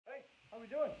we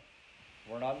doing?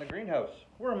 We're not in the greenhouse.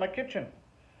 We're in my kitchen.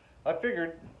 I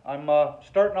figured I'm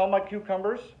starting all my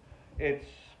cucumbers. It's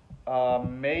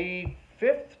May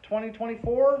 5th,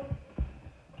 2024.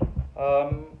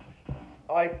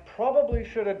 I probably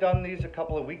should have done these a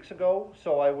couple of weeks ago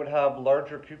so I would have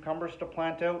larger cucumbers to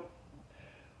plant out.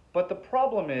 But the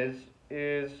problem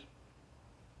is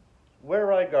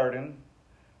where I garden,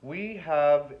 we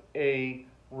have a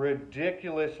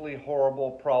ridiculously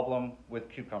horrible problem with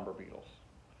cucumber beetles.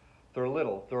 They're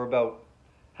little. They're about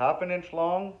half an inch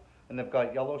long and they've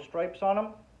got yellow stripes on them.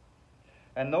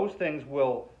 And those things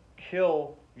will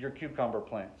kill your cucumber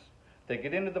plants. They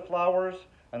get into the flowers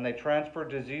and they transfer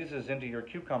diseases into your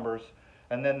cucumbers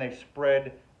and then they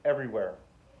spread everywhere.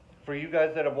 For you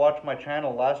guys that have watched my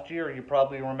channel last year, you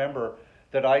probably remember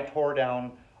that I tore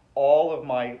down all of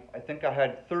my, I think I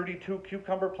had 32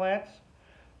 cucumber plants.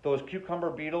 Those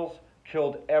cucumber beetles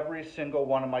killed every single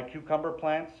one of my cucumber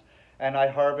plants, and I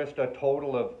harvested a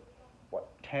total of,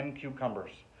 10 cucumbers.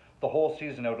 The whole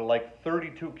season out of like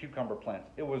 32 cucumber plants.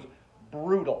 It was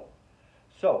brutal.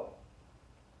 So,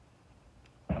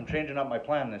 I'm changing up my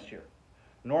plan this year.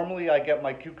 Normally I get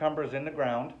my cucumbers in the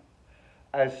ground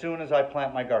as soon as I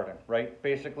plant my garden, right?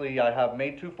 Basically I have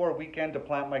May 2-4 weekend to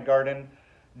plant my garden.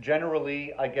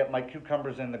 Generally I get my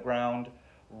cucumbers in the ground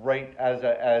right as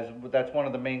that's one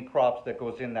of the main crops that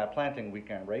goes in that planting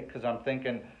weekend, right? Because I'm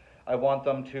thinking I want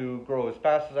them to grow as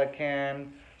fast as I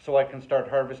can so I can start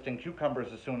harvesting cucumbers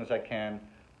as soon as I can.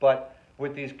 But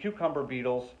with these cucumber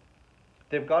beetles,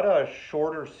 they've got a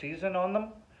shorter season on them,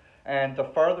 and the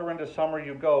farther into summer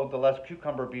you go, the less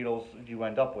cucumber beetles you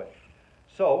end up with.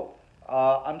 So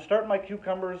I'm starting my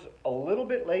cucumbers a little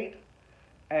bit late,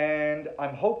 and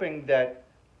I'm hoping that,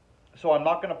 so I'm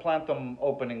not going to plant them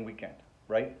opening weekend,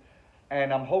 right?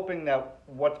 And I'm hoping that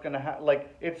what's going to happen,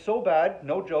 like, it's so bad,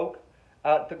 no joke,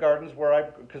 at the gardens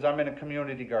where because I'm in a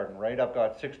community garden, right? I've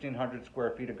got 1,600 square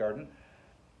feet of garden.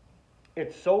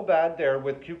 It's so bad there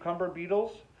with cucumber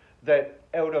beetles that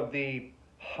out of the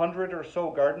 100 or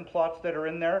so garden plots that are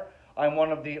in there, I'm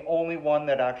one of the only one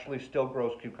that actually still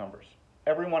grows cucumbers.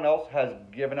 Everyone else has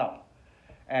given up.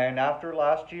 And after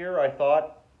last year, I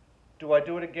thought, do I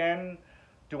do it again?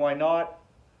 Do I not?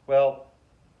 Well,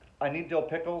 I need dill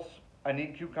pickles. I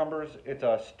need cucumbers. It's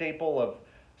a staple of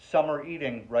summer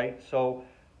eating, right? So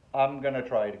I'm gonna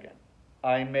try it again.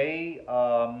 I may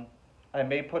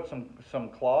put some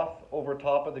cloth over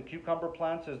top of the cucumber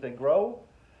plants as they grow.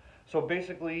 So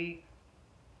basically,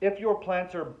 if your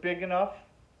plants are big enough,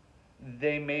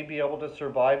 they may be able to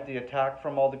survive the attack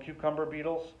from all the cucumber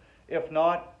beetles. If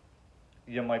not,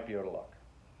 you might be out of luck.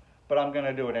 But I'm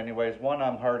gonna do it anyways. One,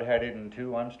 I'm hard-headed, and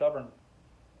two, I'm stubborn.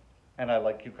 And I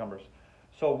like cucumbers.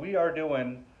 So we are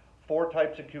doing 4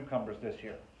 types of cucumbers this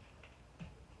year.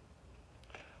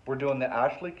 We're doing the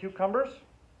Ashley cucumbers,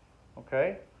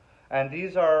 okay? And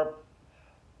these are,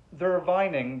 they're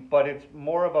vining, but it's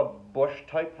more of a bush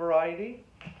type variety.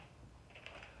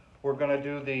 We're gonna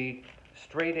do the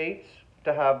straight 8s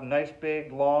to have nice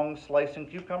big long slicing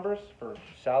cucumbers for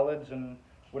salads and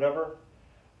whatever.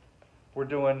 We're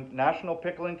doing national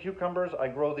pickling cucumbers. I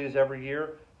grow these every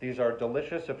year. These are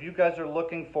delicious. If you guys are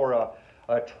looking for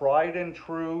a tried and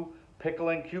true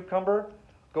pickling cucumber,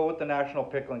 go with the national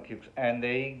pickling cukes, and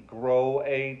they grow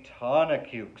a ton of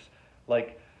cukes.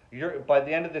 Like, by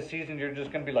the end of the season, you're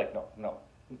just gonna be like, no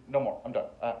more, I'm done.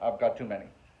 I've got too many.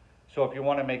 So if you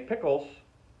wanna make pickles,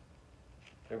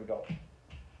 there we go.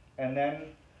 And then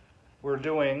we're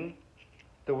doing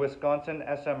the Wisconsin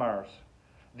SMRs.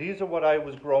 These are what I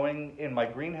was growing in my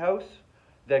greenhouse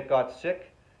that got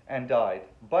sick and died.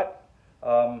 But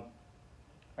I'm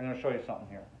gonna show you something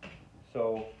here.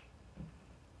 So,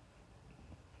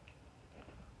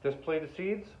 this plate of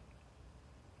seeds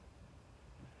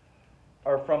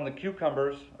are from the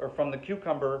cucumbers, or from the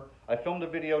cucumber. I filmed a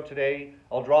video today,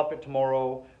 I'll drop it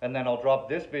tomorrow, and then I'll drop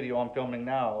this video I'm filming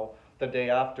now the day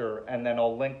after, and then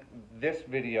I'll link this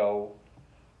video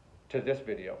to this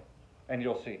video, and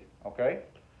you'll see, okay?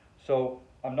 So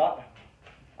I'm not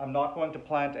going to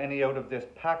plant any out of this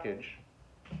package.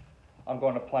 I'm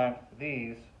going to plant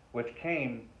these, which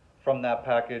came from that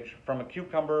package, from a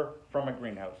cucumber, from a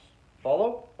greenhouse.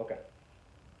 Follow? Okay.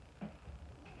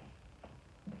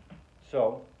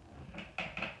 So,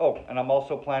 oh, and I'm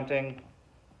also planting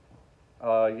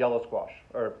yellow squash,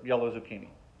 or yellow zucchini.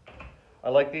 I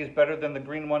like these better than the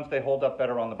green ones. They hold up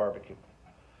better on the barbecue.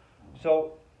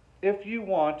 So, if you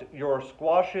want your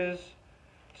squashes,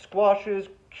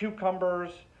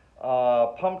 cucumbers,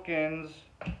 pumpkins,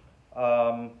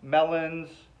 melons,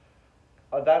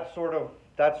 that sort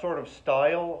of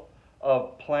style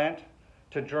of plant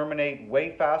to germinate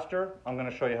way faster, I'm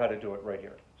going to show you how to do it right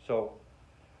here. So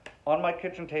On my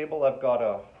kitchen table, I've got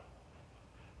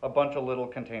a bunch of little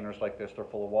containers like this. They're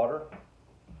full of water.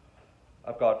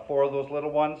 I've got 4 of those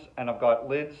little ones, and I've got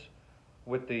lids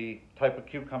with the type of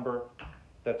cucumber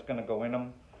that's going to go in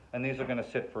them, and these are going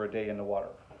to sit for a day in the water.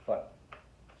 But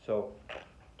so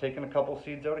taking a couple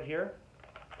seeds out of here,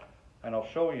 and I'll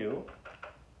show you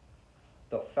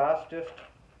the fastest,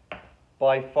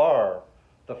 by far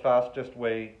the fastest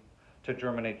way to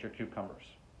germinate your cucumbers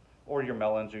or your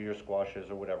melons or your squashes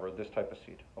or whatever, this type of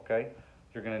seed. Okay,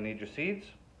 you're going to need your seeds,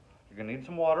 you're going to need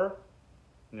some water,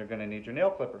 and you're going to need your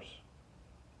nail clippers.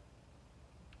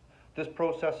 This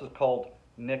process is called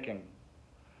nicking.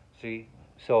 See,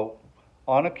 so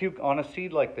on a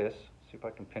seed like this, see if I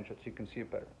can pinch it so you can see it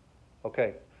better.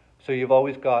 Okay, so you've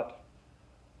always got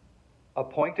a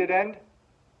pointed end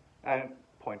and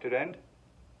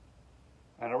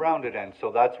a rounded end.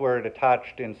 So that's where it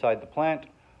attached inside the plant,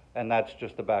 and that's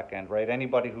just the back end, right?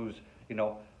 Anybody who's, you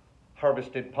know,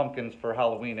 harvested pumpkins for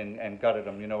Halloween and gutted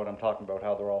them, you know what I'm talking about,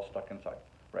 how they're all stuck inside.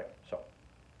 Right, so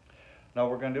now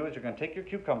what we're going to do is you're going to take your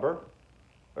cucumber,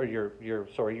 or your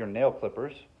nail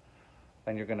clippers,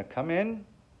 and you're going to come in.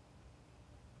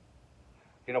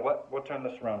 You know what? We'll turn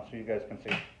this around so you guys can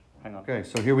see. Hang on. Okay,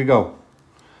 so here we go.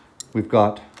 We've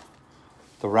got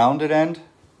the rounded end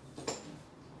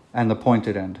and the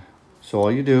pointed end. So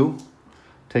all you do,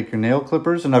 take your nail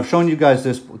clippers, and I've shown you guys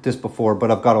this before,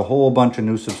 but I've got a whole bunch of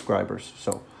new subscribers.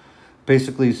 So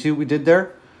basically, you see what we did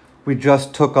there? We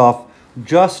just took off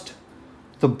just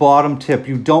the bottom tip.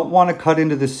 You don't want to cut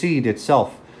into the seed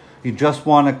itself. You just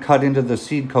want to cut into the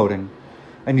seed coating.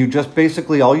 And you just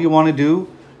basically, all you want to do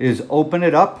is open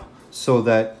it up so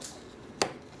that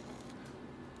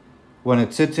when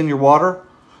it sits in your water,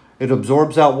 it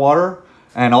absorbs that water,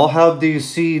 and I'll have these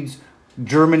seeds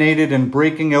germinated and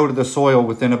breaking out of the soil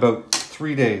within about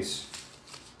 3 days.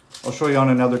 I'll show you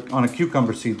on a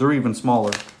cucumber seed. They're even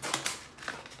smaller.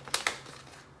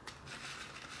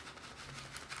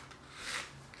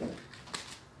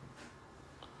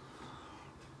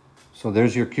 So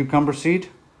there's your cucumber seed,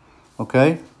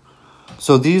 okay?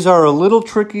 So these are a little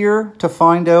trickier to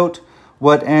find out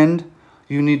what end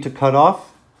you need to cut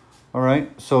off, all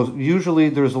right? So usually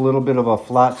there's a little bit of a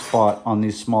flat spot on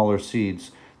these smaller seeds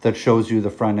that shows you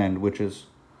the front end, which is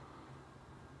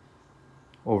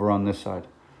over on this side.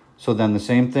 So then the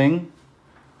same thing,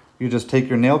 you just take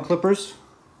your nail clippers,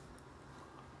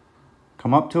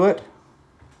 come up to it,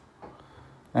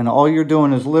 and all you're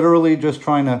doing is literally just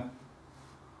trying to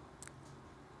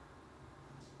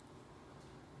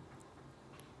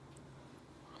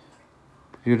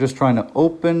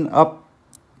open up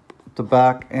the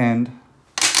back end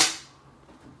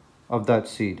of that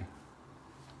seed.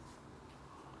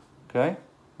 Okay,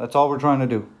 that's all we're trying to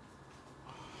do.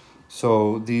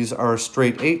 So these are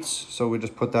straight 8s, so we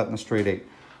just put that in a straight 8.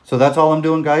 So that's all I'm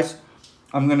doing, guys.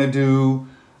 I'm going to do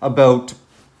about,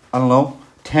 I don't know,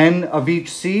 10 of each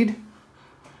seed,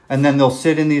 and then they'll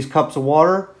sit in these cups of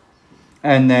water.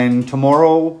 And then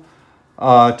tomorrow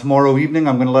evening,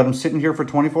 I'm going to let them sit in here for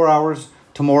 24 hours.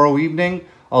 Tomorrow evening,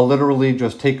 I'll literally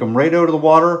just take them right out of the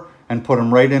water and put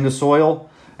them right into soil.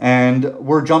 And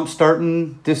we're jump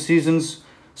starting this season's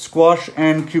squash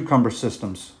and cucumber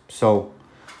systems. So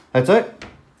that's it.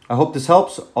 I hope this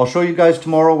helps. I'll show you guys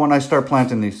tomorrow when I start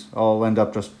planting these. I'll end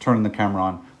up just turning the camera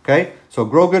on. Okay, so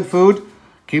grow good food.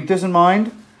 Keep this in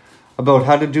mind about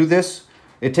how to do this.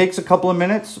 It takes a couple of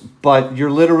minutes, but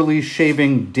you're literally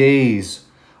shaving days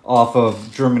off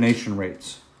of germination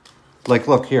rates. Like,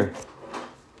 look here.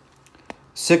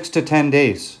 6 to 10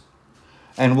 days.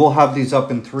 And we'll have these up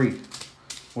in 3.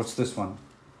 What's this one?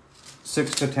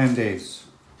 6 to 10 days.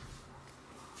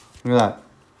 Look at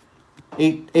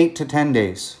that. 8 to 10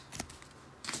 days.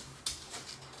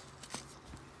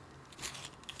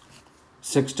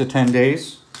 6 to 10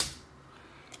 days.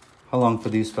 How long for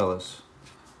these fellas?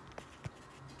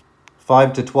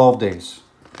 5 to 12 days.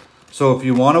 So if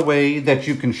you want a way that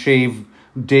you can shave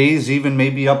days, even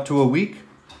maybe up to a week,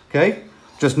 okay?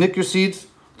 Just nick your seeds,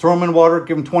 throw them in water,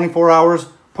 give them 24 hours,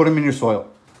 put them in your soil,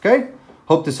 okay?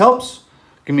 Hope this helps.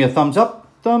 Give me a thumbs up,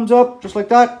 just like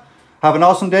that. Have an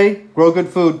awesome day. Grow good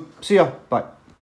food. See ya. Bye.